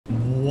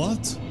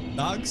What?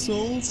 Dark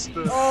Souls?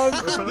 Oh,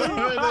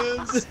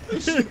 There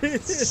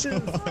it is! So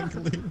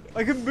ugly.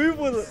 I can move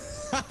with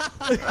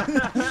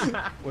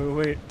it.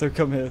 Wait, don't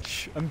come here.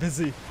 Shh, I'm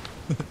busy.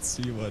 Let's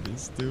see what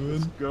he's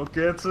doing. Go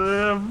get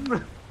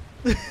him!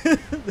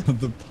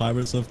 The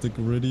Pirates of the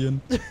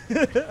Caribbean.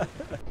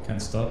 Can't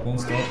stop,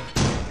 won't stop.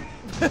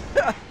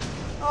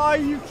 Oh,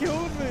 you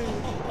killed me!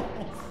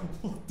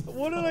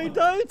 What did I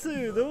die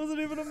to? There wasn't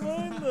even a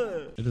mine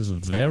there. It is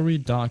very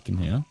dark in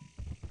here.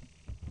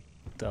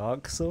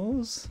 Dark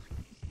Souls?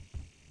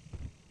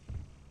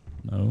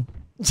 No.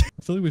 I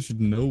feel like we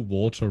should know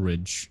Water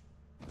Ridge.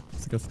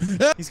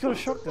 He's got a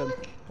shotgun.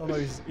 Oh no,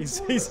 he's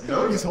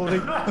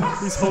holding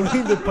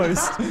the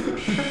post.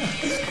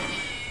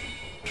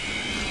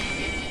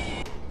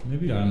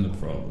 Maybe I'm the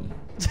problem.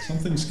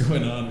 Something's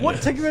going on here. What?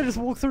 Tankydude just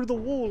walked through the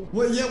wall.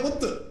 Well, yeah,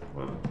 what the?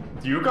 Well,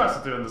 you guys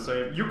are doing the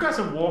same. You guys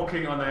are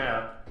walking on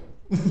air.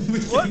 We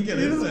can't get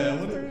in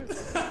there.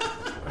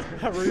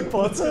 Harry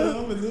Potter?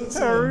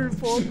 Harry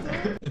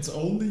Potter? It's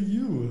only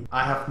you.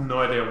 I have no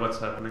idea what's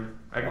happening.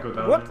 I can go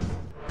down What? there.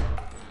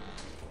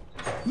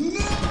 No!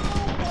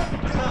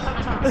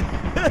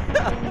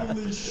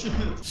 Holy shit.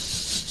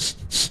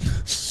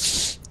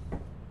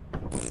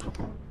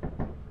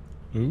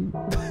 Ooh.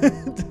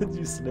 Did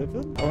you snip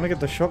him? I want to get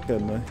the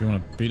shotgun though. Do you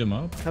want to beat him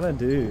up? Can I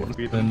do?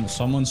 Then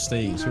someone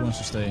stays. Who wants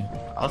to stay?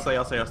 I'll stay.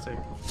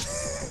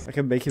 I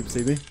can make him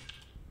see me.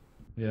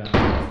 Yeah.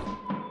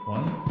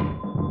 One.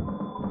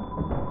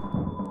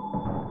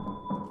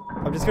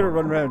 I'm just gonna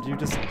run around. You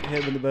just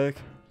hit him in the back.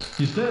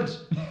 He's dead.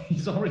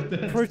 He's already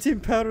dead. Protein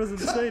powder is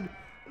insane.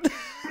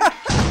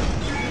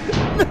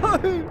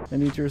 No! I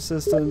need your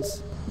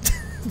assistance.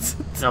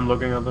 I'm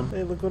looking at them.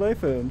 Hey, look what I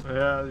found.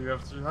 Yeah, you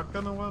have a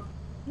shotgun or what?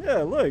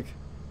 Yeah, look.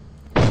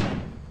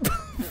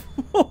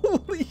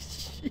 Holy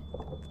shit.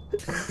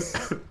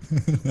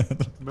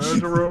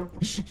 Murderer.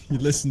 You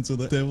listen to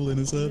the devil in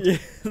his head? Yeah,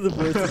 the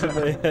voices in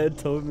my head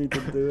told me to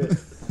do it.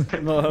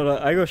 No,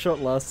 I got shot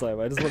last time.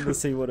 I just wanted to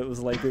see what it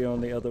was like being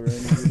on the other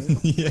end. You know?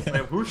 Yeah.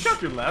 Wait, who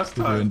shot you last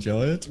Did you time?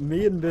 enjoy it?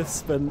 Me and Biff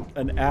spent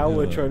an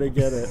hour trying to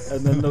get it,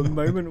 and then the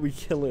moment we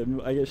kill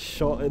him, I get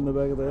shot in the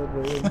back of the head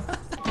by him.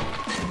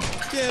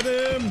 Get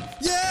him!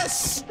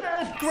 Yes!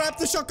 Grab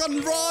the shotgun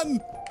and run!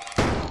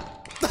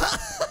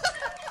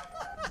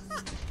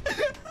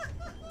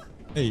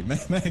 Hey,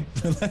 Meg,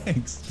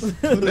 relax.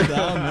 Put it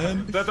down,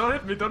 man. Don't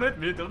hit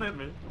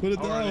me. Put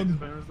it down.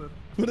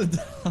 Put it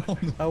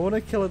down. I want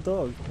to kill a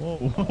dog. Whoa,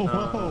 whoa,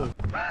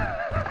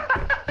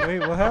 whoa. Wait,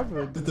 what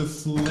happened? The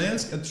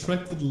flask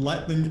attracted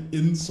lightning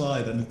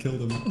inside and it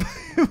killed him.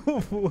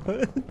 What?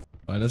 Alright,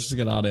 let's just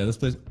get out of here. This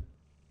place.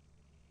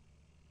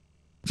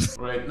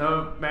 Wait,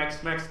 no, Max,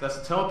 there's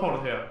a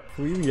teleporter here.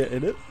 Can we even get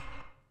in it?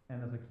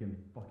 And there's a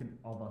fucking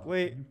other.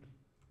 Wait.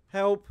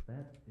 Help.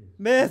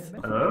 Myth!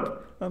 Hello?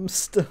 I'm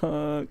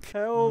stuck.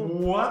 Help.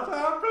 What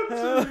happened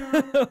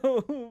to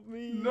Help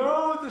me. you?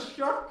 No, the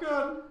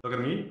shotgun. Look at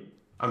me.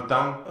 I'm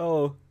down.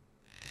 Oh.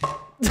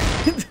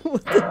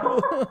 What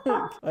the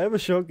fuck? I have a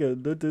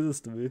shotgun. Don't do this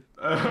to me.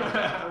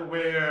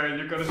 Where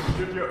you're gonna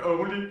shoot your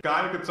only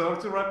guy you can talk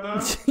to right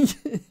now?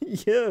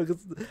 Yeah,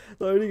 because the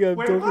only guy I'm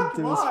Wait, talking what?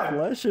 to Why? is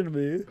flashing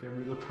me. Give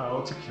me the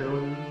power to kill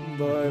you.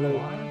 No, I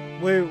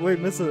don't. Wait,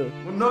 Mister.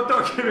 Well, no,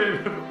 don't give me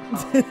the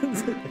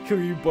I kill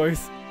you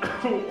both.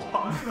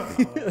 What?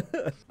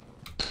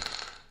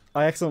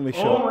 I accidentally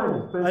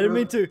shot. I didn't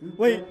mean to.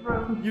 Wait,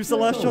 use the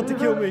last shot to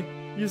kill me.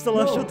 Use the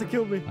last shot to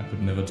kill me. I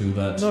could never do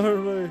that.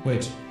 No.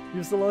 Wait.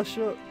 Use the last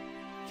shot.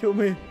 Kill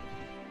me.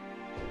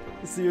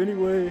 It's the only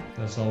way.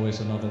 There's always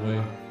another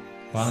way.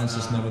 Violence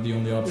is never the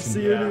only It's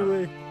option. the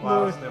only way.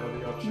 Wow, it's never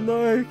the option.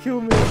 No,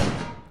 kill me.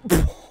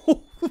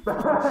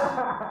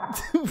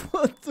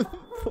 What the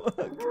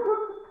fuck?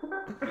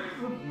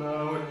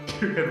 No,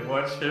 you can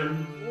watch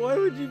him. Why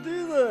would you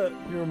do that?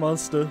 You're a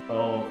monster.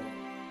 Oh,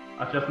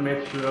 I just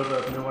made sure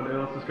that no one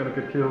else is gonna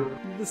get killed.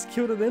 You just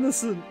killed an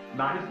innocent.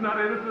 Nah, he's not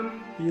innocent.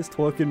 He is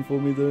twerking for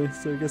me though,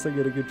 so I guess I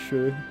get a good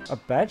show. A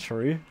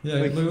battery? Yeah,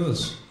 Like, look at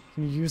this.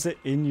 can you use it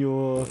in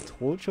your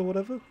torch or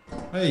whatever?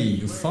 Hey,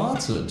 you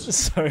farted.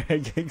 Sorry, I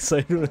get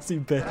excited when I see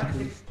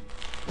batteries.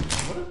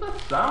 What is that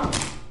sound?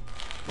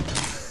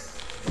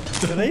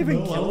 Did I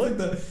even kill it?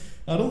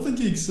 I don't think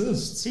he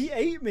exists. He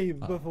ate me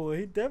before,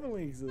 he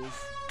definitely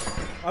exists.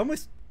 I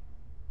almost...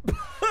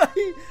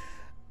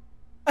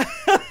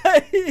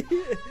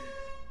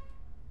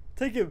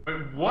 Take him.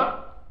 Wait,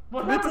 what?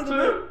 What Myth happened to to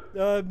him?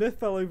 the Myth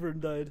fell over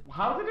and died.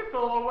 How did he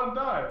fall over and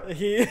die?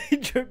 He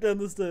tripped down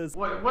the stairs.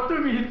 Wait, what do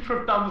you mean he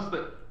tripped down the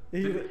stairs?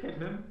 He- Did it hit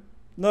him?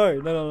 No,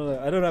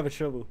 I don't have a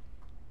shovel.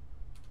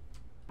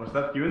 Was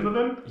that you in the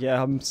bin?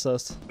 Yeah, I'm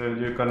sus. So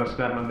you're gonna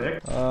snap my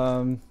neck?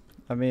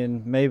 I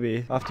mean,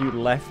 maybe. After you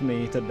left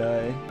me to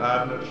die. I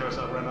have no choice,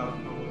 I ran out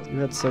of bullets. You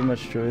had so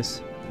much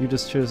choice. You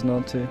just chose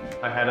not to.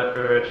 I had an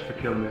urge to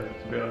kill me,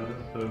 to be honest,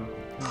 so...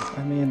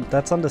 I mean,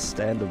 that's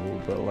understandable,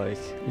 but like,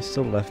 you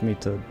still left me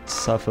to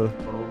suffer.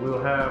 Well,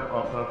 we'll have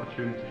other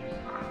opportunities.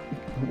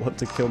 What,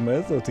 to kill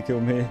Myth or to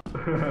kill me?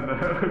 No,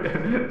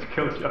 to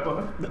kill each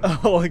other.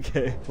 Oh,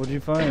 okay. What did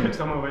you find?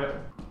 Come over here.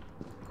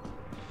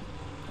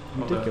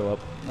 You did go up.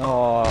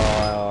 Oh.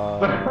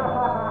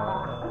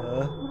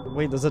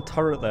 Wait, there's a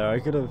turret there. I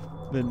could have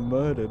been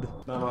murdered.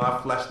 No, I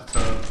flashed the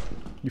turret.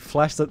 You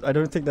flashed it? I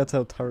don't think that's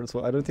how turrets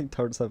work. I don't think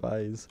turrets have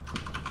eyes.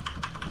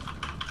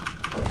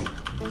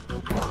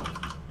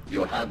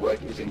 Your hard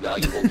work is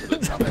invaluable to the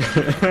company.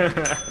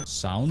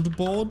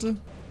 Soundboard?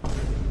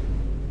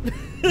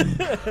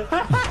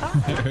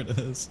 There it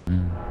is.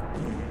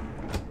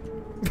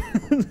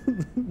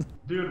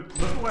 Dude,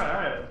 look where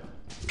I am.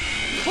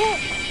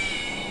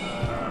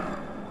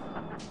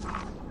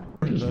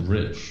 We're just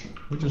rich.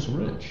 We're just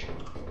rich.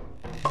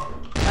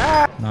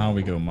 Now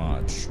we go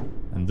march.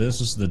 And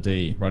this is the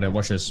day. Right,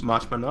 watch this.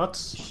 March my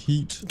nuts.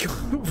 Heat.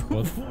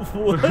 What?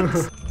 What?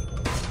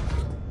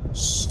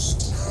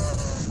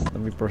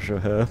 Let me brush your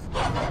hair.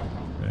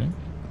 Okay.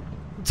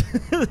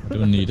 I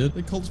don't need it.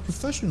 They call us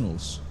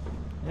professionals.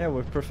 Yeah,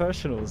 we're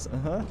professionals.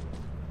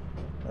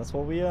 That's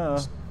what we are.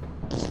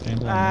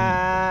 Stand on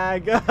I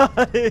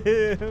got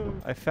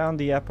him! I found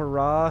the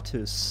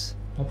apparatus.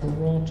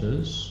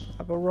 Apparatus?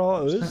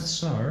 Apparatus? That's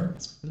so.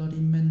 It's bloody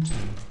mental.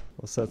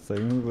 What's that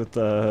thing with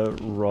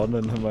Ron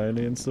and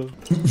Hermione and stuff?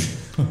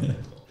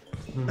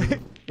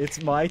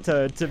 It's my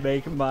turn to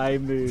make my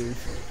move.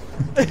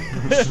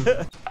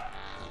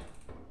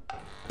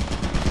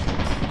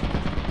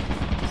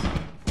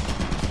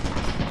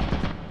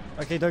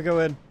 Okay, don't go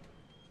in.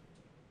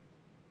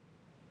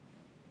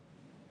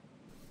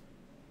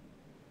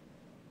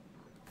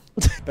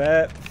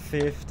 Bet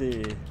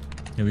 50.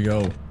 Here we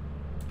go.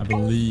 I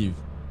believe.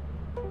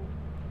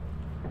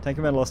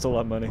 Tankyman lost all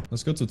that money.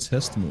 Let's go to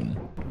Test Moon.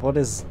 What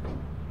is...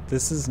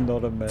 This is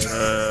not a mess.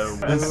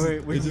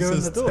 Wait, we can go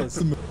in the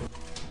doors.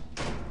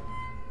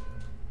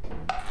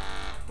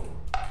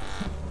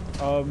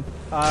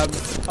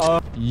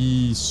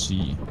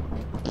 Easy.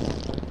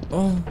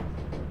 Oh.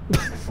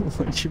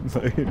 What you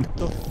moan?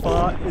 The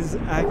fart is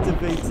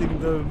activating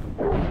them.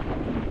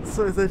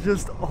 So they're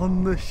just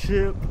on the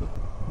ship.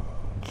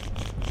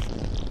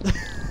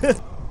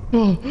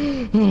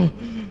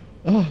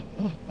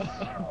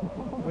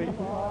 Wait,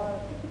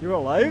 you're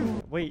alive?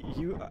 Wait,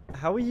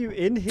 how are you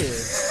in here?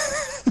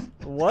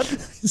 What? I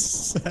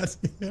sat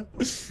here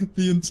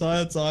the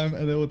entire time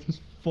and there were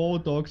just 4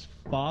 dogs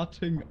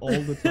farting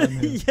all the time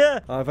here. Yeah!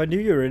 If I knew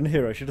you were in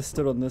here, I should have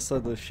stood on this side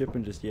of the ship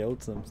and just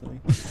yelled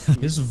something.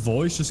 His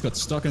voice just got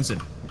stuck and said...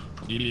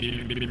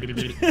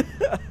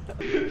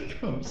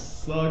 Come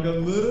suck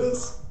on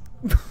this.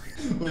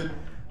 Wait.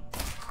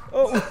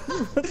 Oh!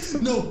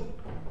 No!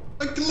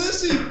 A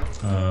glizzy!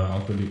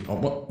 How could he... Oh,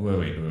 what?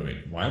 Wait.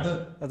 Why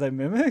that? Are they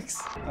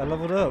mimics? I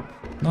leveled up.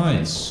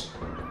 Nice.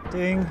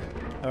 Ding.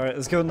 Alright,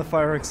 let's go in the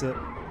fire exit.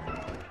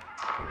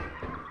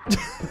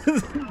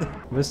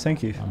 Where's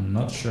Tanky? I'm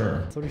not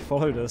sure. I thought he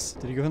followed us.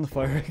 Did he go in the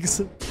fire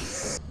exit? There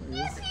he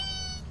is.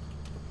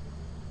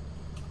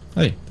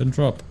 Hey, didn't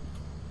drop.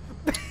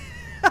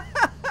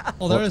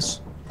 Oh, there is.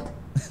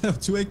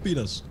 2 egg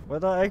beaters.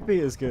 Where'd our egg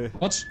beaters go?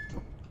 What?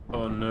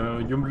 Oh no,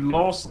 you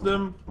lost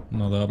them.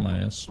 No, they're up my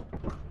ass.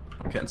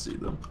 I can't see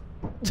them.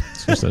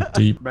 It's just that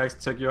deep. Max,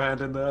 take your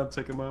hand in there and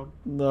take them out.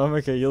 No, I'm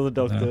okay. You're the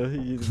doctor.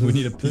 We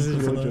need a This is pizza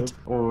your for that. job.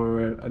 Oh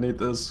wait, I need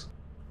this.